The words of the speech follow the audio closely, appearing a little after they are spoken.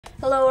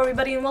Hello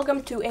everybody and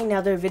welcome to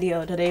another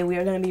video. Today we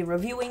are going to be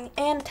reviewing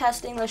and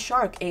testing the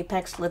SHARK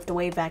Apex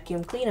Lift-Away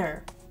Vacuum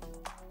Cleaner.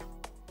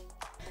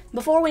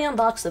 Before we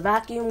unbox the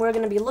vacuum, we're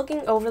going to be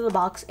looking over the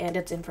box and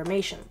its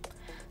information.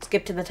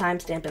 Skip to the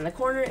timestamp in the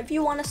corner if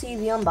you want to see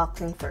the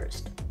unboxing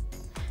first.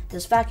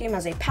 This vacuum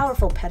has a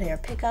powerful pet hair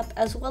pickup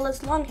as well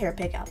as long hair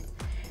pickup.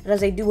 It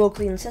has a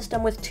DuoClean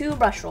system with 2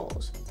 brush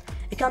rolls.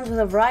 It comes with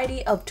a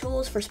variety of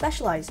tools for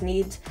specialized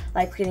needs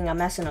like cleaning a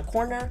mess in a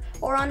corner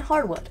or on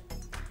hardwood.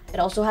 It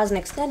also has an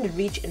extended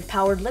reach and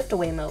powered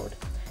lift-away mode.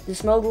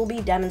 This mode will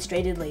be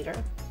demonstrated later.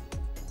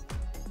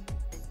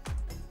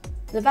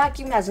 The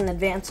vacuum has an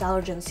advanced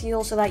allergen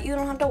seal so that you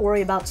don't have to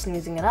worry about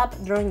sneezing it up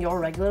during your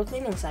regular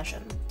cleaning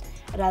session.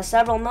 It has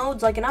several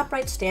modes like an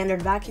upright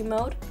standard vacuum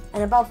mode,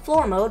 an above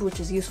floor mode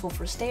which is useful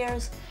for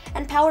stairs,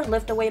 and powered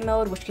lift-away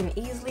mode which can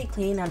easily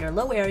clean under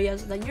low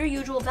areas that your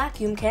usual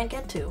vacuum can't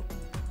get to.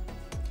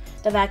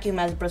 The vacuum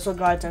has bristle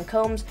guards and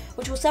combs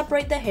which will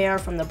separate the hair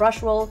from the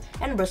brush roll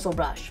and bristle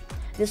brush.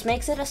 This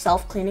makes it a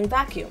self-cleaning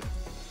vacuum.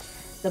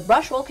 The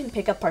brush roll can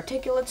pick up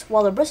particulates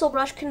while the bristle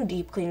brush can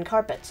deep clean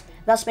carpets,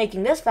 thus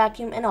making this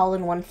vacuum an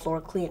all-in-one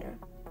floor cleaner.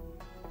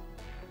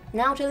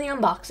 Now to the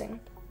unboxing.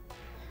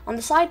 On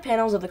the side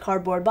panels of the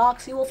cardboard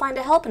box, you will find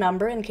a help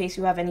number in case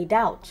you have any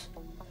doubts.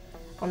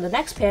 On the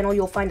next panel,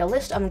 you'll find a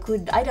list of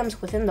included items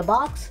within the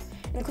box,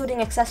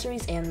 including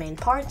accessories and main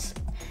parts,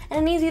 and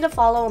an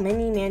easy-to-follow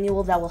mini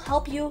manual that will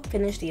help you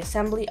finish the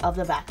assembly of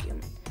the vacuum.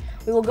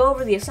 We will go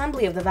over the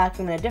assembly of the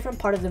vacuum in a different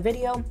part of the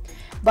video,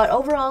 but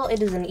overall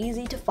it is an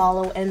easy to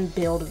follow and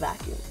build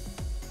vacuum.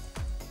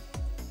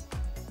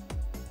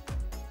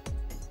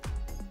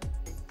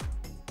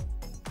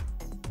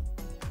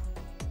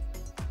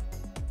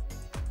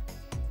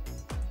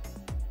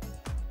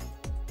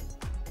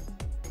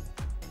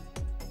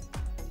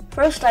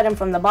 First item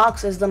from the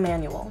box is the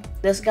manual.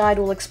 This guide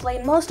will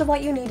explain most of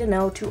what you need to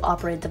know to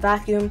operate the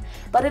vacuum,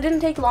 but it didn't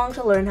take long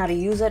to learn how to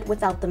use it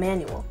without the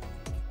manual.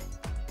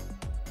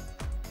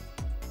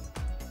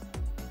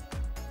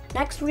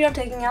 Next, we are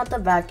taking out the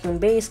vacuum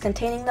base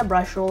containing the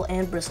brush roll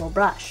and bristle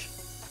brush.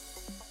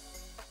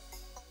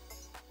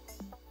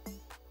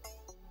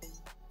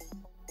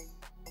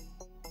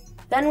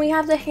 Then we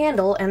have the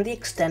handle and the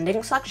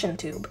extending suction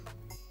tube.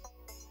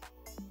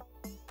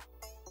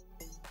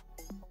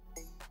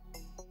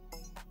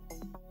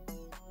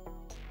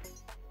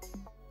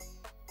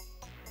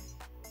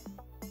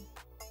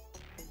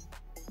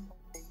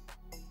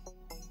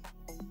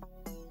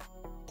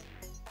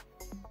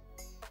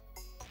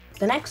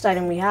 The next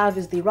item we have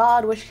is the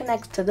rod which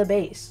connects to the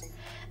base.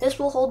 This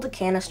will hold the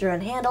canister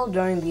and handle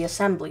during the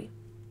assembly.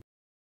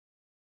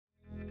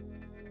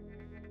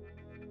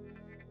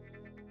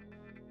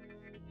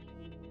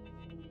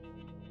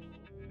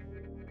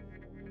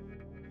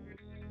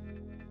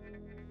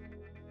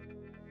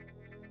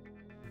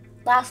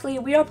 Lastly,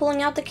 we are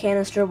pulling out the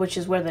canister, which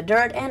is where the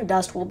dirt and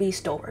dust will be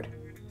stored.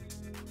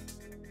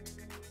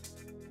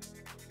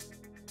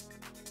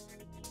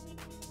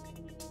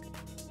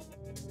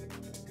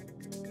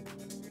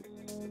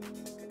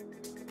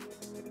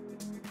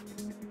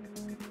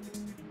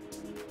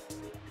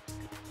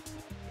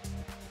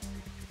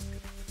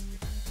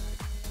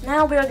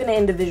 Now we are going to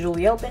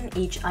individually open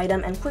each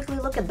item and quickly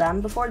look at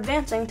them before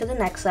advancing to the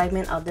next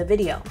segment of the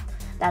video.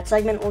 That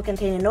segment will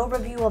contain an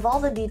overview of all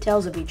the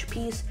details of each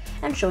piece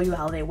and show you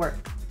how they work.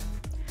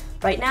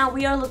 Right now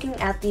we are looking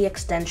at the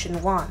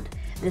extension wand.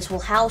 This will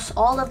house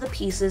all of the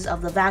pieces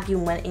of the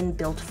vacuum when in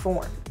built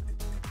form.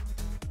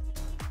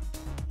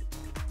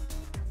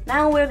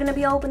 Now we're going to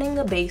be opening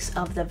the base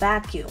of the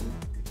vacuum.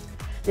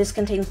 This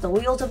contains the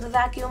wheels of the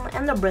vacuum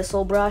and the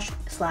bristle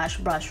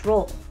brush/brush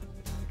roll.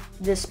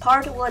 This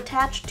part will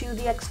attach to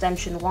the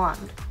extension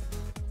wand.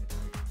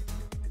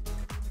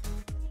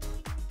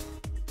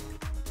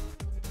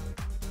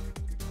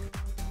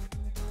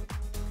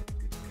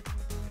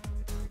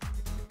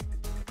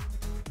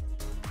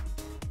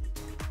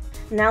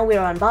 Now we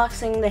are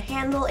unboxing the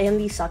handle and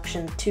the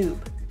suction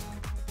tube.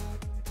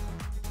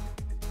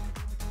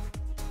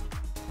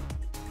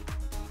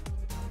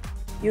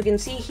 You can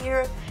see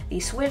here the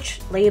switch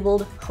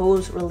labeled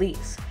hose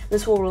release.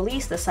 This will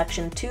release the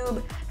suction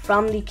tube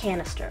from the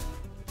canister.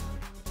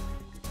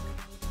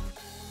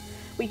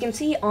 We can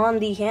see on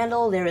the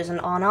handle there is an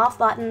on-off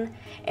button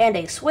and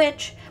a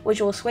switch which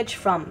will switch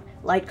from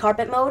light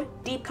carpet mode,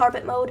 deep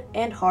carpet mode,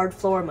 and hard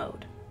floor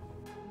mode.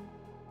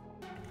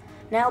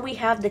 Now we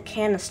have the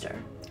canister.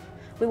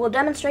 We will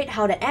demonstrate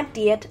how to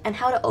empty it and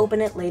how to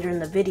open it later in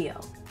the video.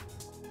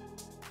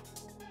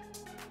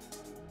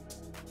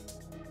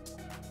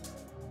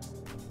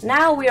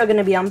 Now we are going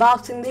to be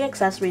unboxing the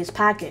accessories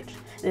package.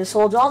 This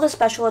holds all the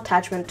special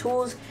attachment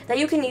tools that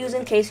you can use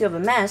in case you have a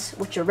mess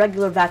which your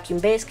regular vacuum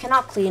base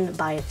cannot clean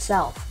by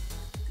itself.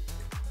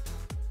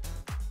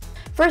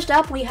 First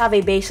up, we have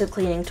a basic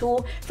cleaning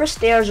tool for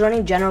stairs or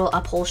any general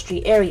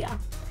upholstery area.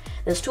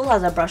 This tool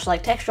has a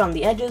brush-like texture on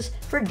the edges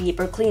for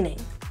deeper cleaning.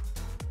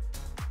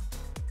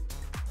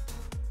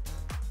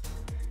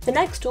 The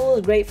next tool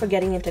is great for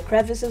getting into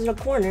crevices or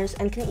corners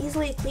and can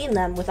easily clean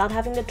them without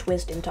having to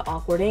twist into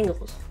awkward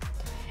angles.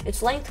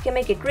 Its length can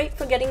make it great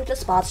for getting to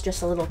spots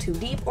just a little too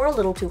deep or a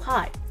little too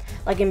high,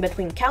 like in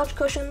between couch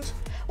cushions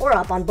or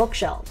up on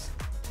bookshelves.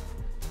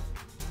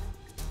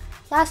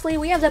 Lastly,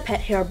 we have the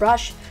pet hair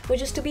brush,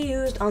 which is to be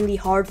used on the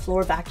hard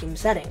floor vacuum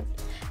setting.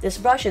 This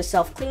brush is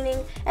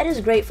self-cleaning and is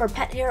great for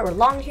pet hair or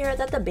long hair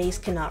that the base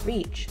cannot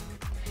reach.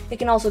 It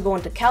can also go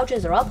into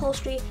couches or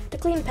upholstery to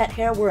clean pet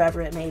hair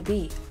wherever it may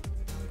be.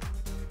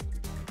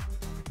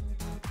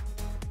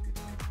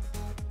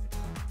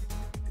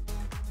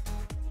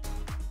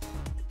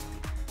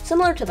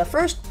 Similar to the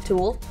first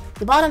tool,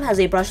 the bottom has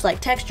a brush-like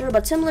texture,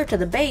 but similar to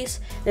the base,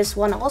 this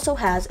one also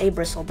has a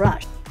bristle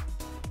brush.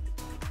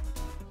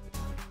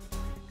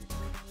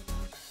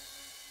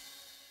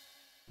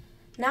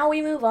 Now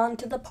we move on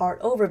to the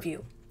part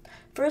overview.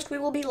 First, we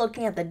will be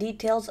looking at the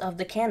details of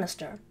the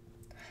canister.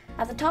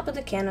 At the top of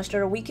the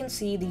canister, we can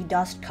see the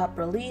dust cup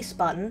release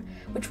button,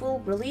 which will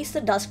release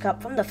the dust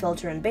cup from the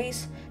filter and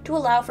base to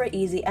allow for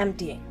easy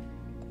emptying.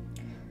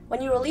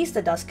 When you release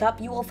the dust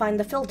cup, you will find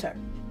the filter.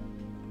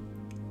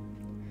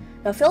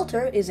 The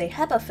filter is a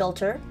HEPA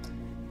filter,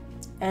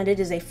 and it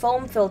is a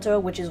foam filter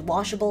which is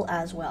washable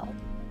as well.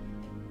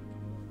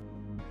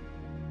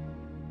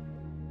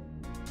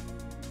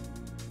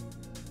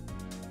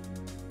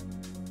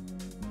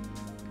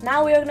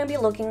 Now we are going to be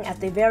looking at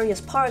the various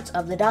parts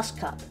of the dust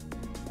cup.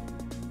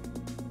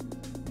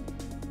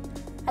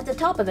 At the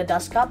top of the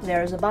dust cup,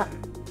 there is a button.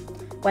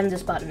 When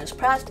this button is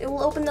pressed, it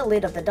will open the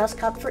lid of the dust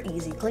cup for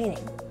easy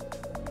cleaning.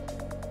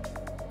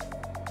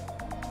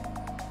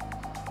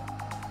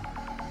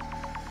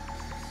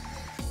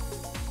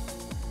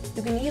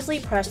 You can easily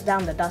press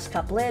down the dust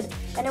cup lid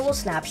and it will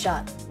snap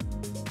shut.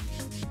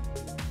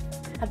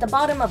 At the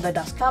bottom of the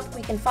dust cup,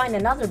 we can find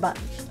another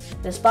button.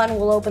 This button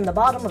will open the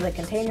bottom of the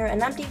container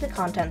and empty the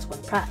contents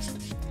when pressed.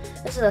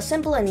 This is a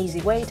simple and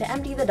easy way to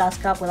empty the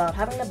dust cup without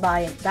having to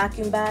buy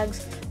vacuum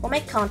bags or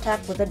make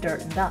contact with the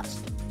dirt and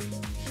dust.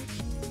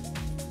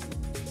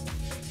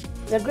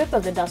 The grip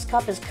of the dust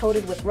cup is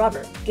coated with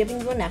rubber,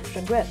 giving you an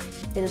extra grip.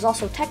 It is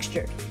also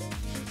textured.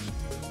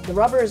 The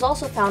rubber is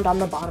also found on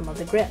the bottom of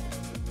the grip.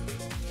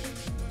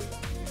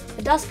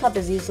 The dust cup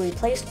is easily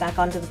placed back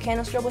onto the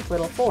canister with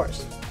little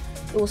force.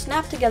 It will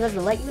snap together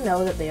to let you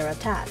know that they are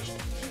attached.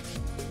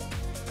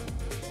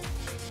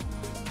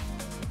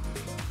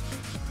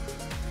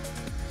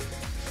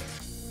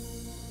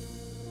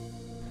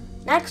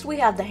 Next, we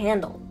have the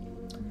handle.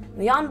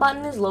 The on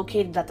button is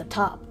located at the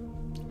top.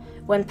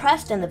 When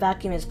pressed and the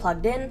vacuum is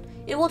plugged in,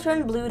 it will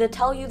turn blue to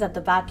tell you that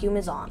the vacuum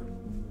is on.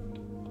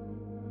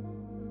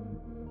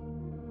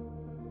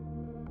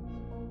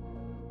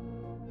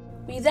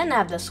 We then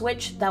have the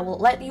switch that will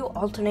let you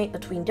alternate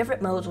between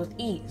different modes with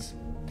ease.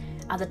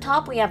 At the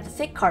top, we have the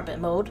thick carpet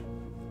mode.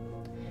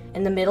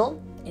 In the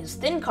middle is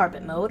thin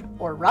carpet mode,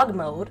 or rug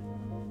mode.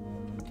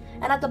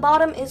 And at the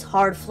bottom is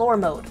hard floor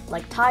mode,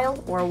 like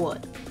tile or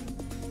wood.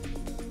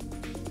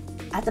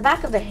 At the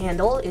back of the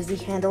handle is the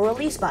handle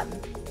release button.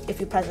 If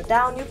you press it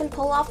down, you can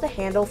pull off the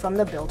handle from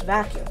the built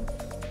vacuum.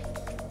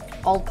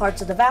 All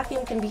parts of the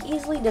vacuum can be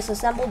easily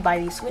disassembled by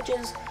these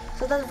switches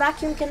so that the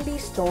vacuum can be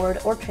stored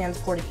or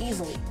transported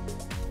easily.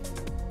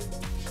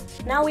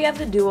 Now we have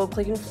the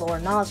DuoClean floor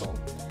nozzle.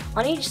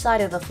 On each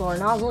side of the floor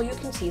nozzle, you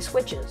can see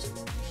switches.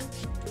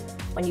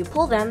 When you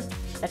pull them,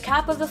 the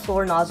cap of the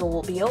floor nozzle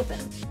will be open.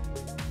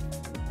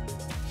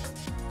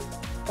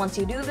 Once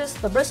you do this,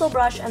 the bristle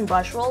brush and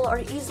brush roll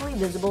are easily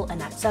visible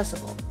and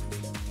accessible.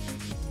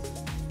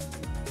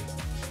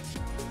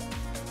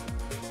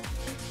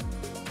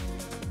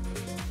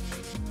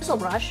 The bristle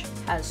brush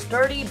has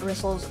sturdy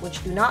bristles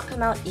which do not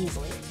come out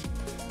easily.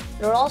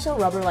 There are also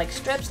rubber-like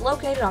strips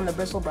located on the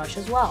bristle brush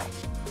as well.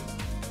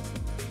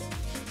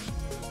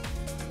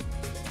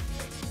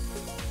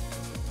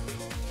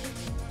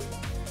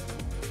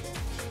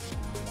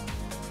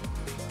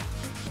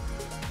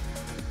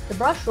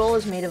 The brush roll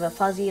is made of a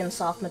fuzzy and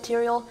soft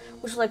material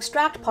which will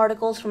extract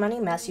particles from any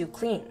mess you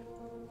clean.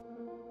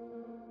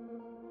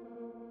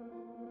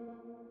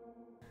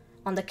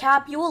 On the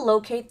cap, you will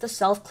locate the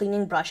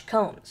self-cleaning brush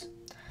combs.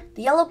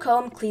 The yellow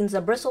comb cleans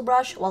the bristle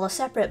brush, while a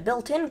separate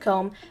built-in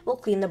comb will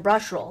clean the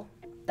brush roll.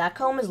 That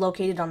comb is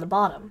located on the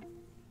bottom.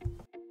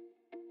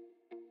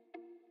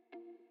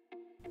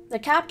 The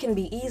cap can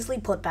be easily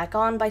put back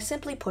on by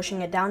simply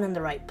pushing it down in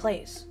the right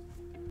place.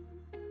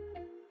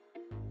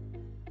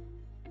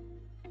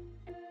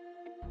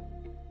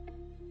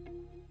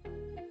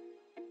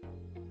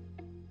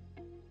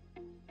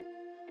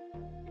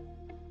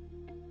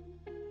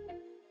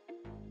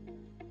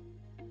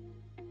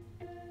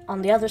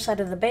 On the other side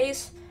of the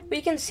base,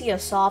 we can see a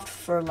soft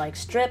fur-like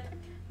strip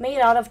made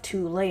out of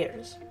 2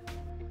 layers.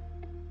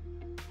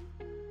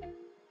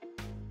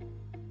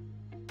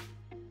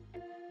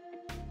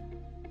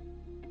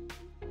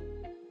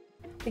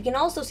 We can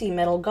also see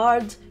metal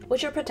guards,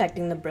 which are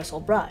protecting the bristle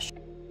brush.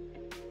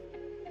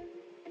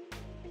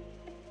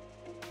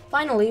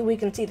 Finally, we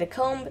can see the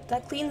comb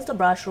that cleans the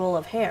brush roll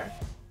of hair.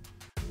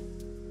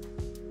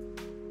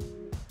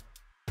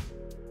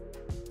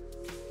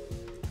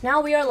 Now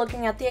we are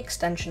looking at the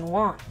extension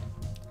wand.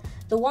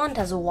 The wand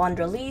has a wand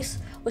release,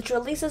 which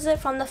releases it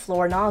from the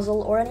floor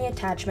nozzle or any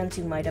attachments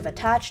you might have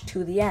attached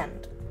to the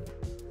end.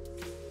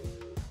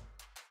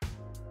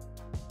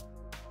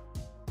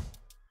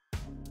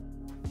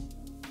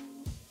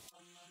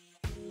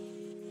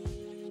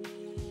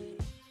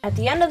 At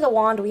the end of the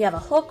wand, we have a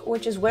hook,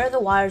 which is where the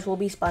wires will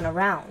be spun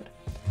around.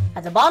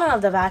 At the bottom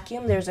of the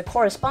vacuum, there's a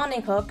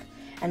corresponding hook,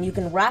 and you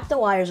can wrap the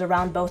wires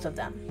around both of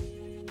them.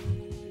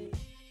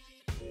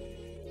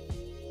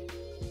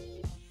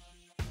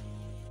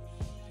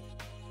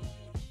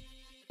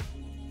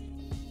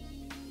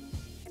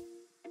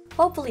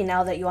 Hopefully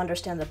now that you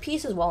understand the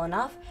pieces well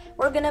enough,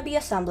 we're going to be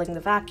assembling the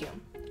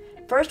vacuum.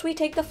 First we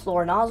take the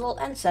floor nozzle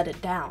and set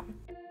it down.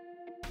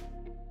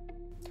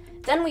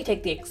 Then we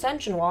take the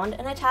extension wand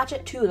and attach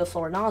it to the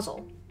floor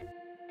nozzle.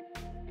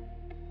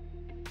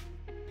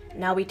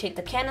 Now we take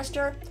the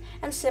canister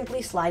and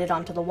simply slide it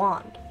onto the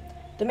wand.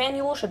 The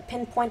manual should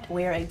pinpoint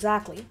where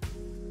exactly.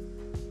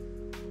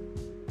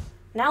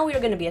 Now we are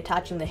going to be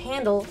attaching the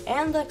handle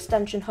and the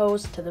extension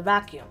hose to the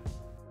vacuum.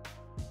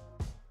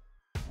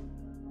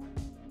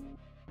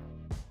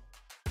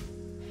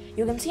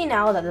 You can see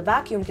now that the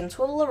vacuum can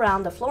swivel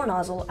around the floor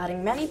nozzle,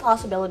 adding many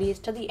possibilities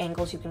to the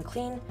angles you can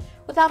clean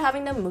without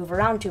having to move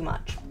around too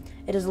much.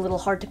 It is a little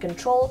hard to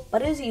control,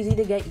 but it is easy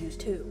to get used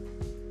to.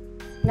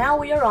 Now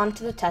we are on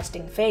to the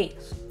testing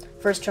phase.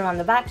 First turn on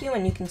the vacuum,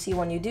 and you can see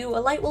when you do,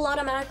 a light will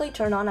automatically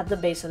turn on at the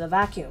base of the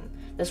vacuum.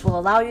 This will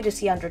allow you to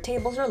see under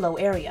tables or low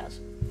areas.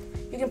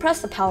 You can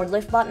press the powered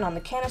lift button on the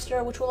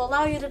canister, which will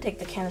allow you to take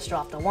the canister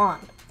off the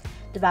wand.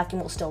 The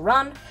vacuum will still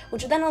run,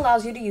 which then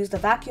allows you to use the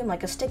vacuum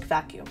like a stick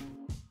vacuum.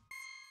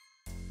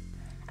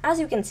 As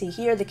you can see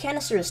here, the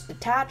canister is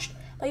detached,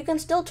 but you can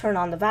still turn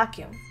on the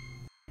vacuum.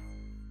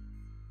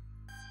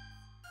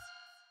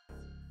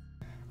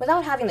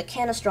 Without having the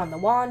canister on the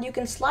wand, you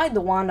can slide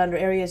the wand under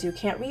areas you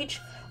can't reach,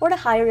 or to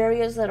higher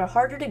areas that are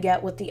harder to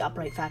get with the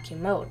upright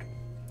vacuum mode.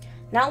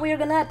 Now we are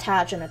going to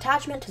attach an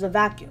attachment to the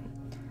vacuum.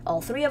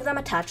 All three of them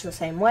attach the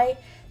same way,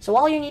 so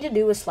all you need to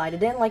do is slide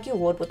it in like you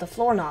would with the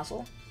floor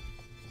nozzle.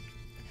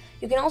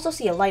 You can also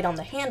see a light on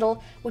the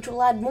handle, which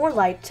will add more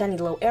light to any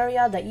low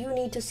area that you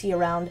need to see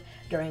around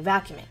during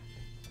vacuuming.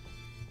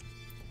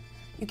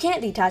 You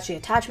can't detach the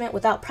attachment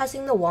without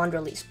pressing the wand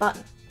release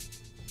button.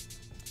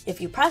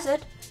 If you press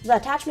it, the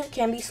attachment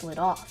can be slid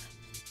off.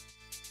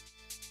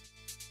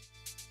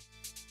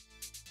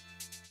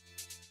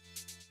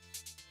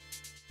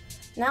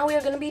 Now we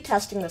are going to be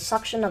testing the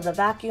suction of the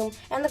vacuum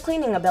and the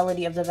cleaning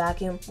ability of the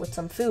vacuum with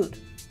some food.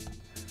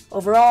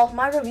 Overall,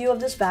 my review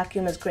of this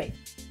vacuum is great.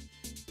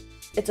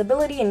 Its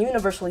ability and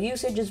universal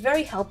usage is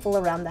very helpful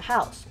around the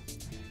house.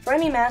 For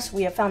any mess,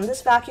 we have found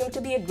this vacuum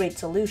to be a great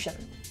solution.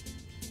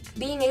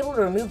 Being able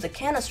to remove the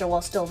canister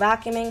while still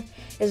vacuuming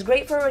is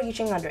great for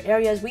reaching under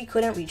areas we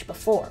couldn't reach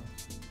before.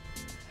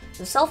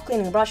 The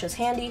self-cleaning brush is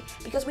handy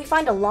because we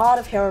find a lot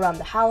of hair around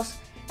the house,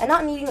 and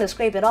not needing to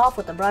scrape it off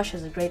with the brush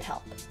is a great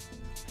help.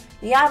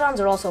 The add-ons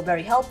are also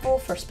very helpful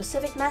for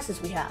specific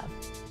messes we have.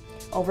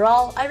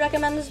 Overall, I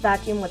recommend this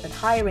vacuum with a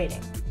high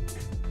rating.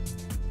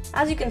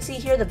 As you can see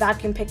here, the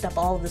vacuum picked up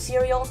all of the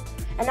cereal,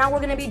 and now we're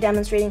going to be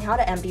demonstrating how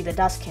to empty the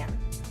dust can.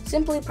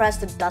 Simply press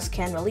the dust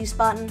can release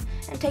button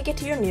and take it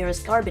to your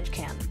nearest garbage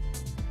can.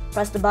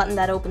 Press the button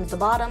that opens the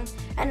bottom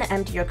and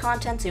empty your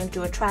contents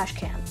into a trash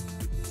can.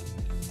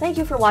 Thank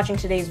you for watching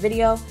today's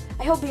video.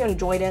 I hope you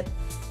enjoyed it.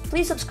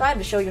 Please subscribe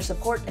to show your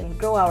support and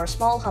grow our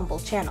small, humble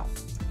channel.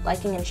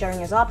 Liking and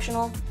sharing is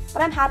optional,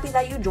 but I'm happy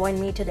that you joined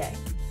me today.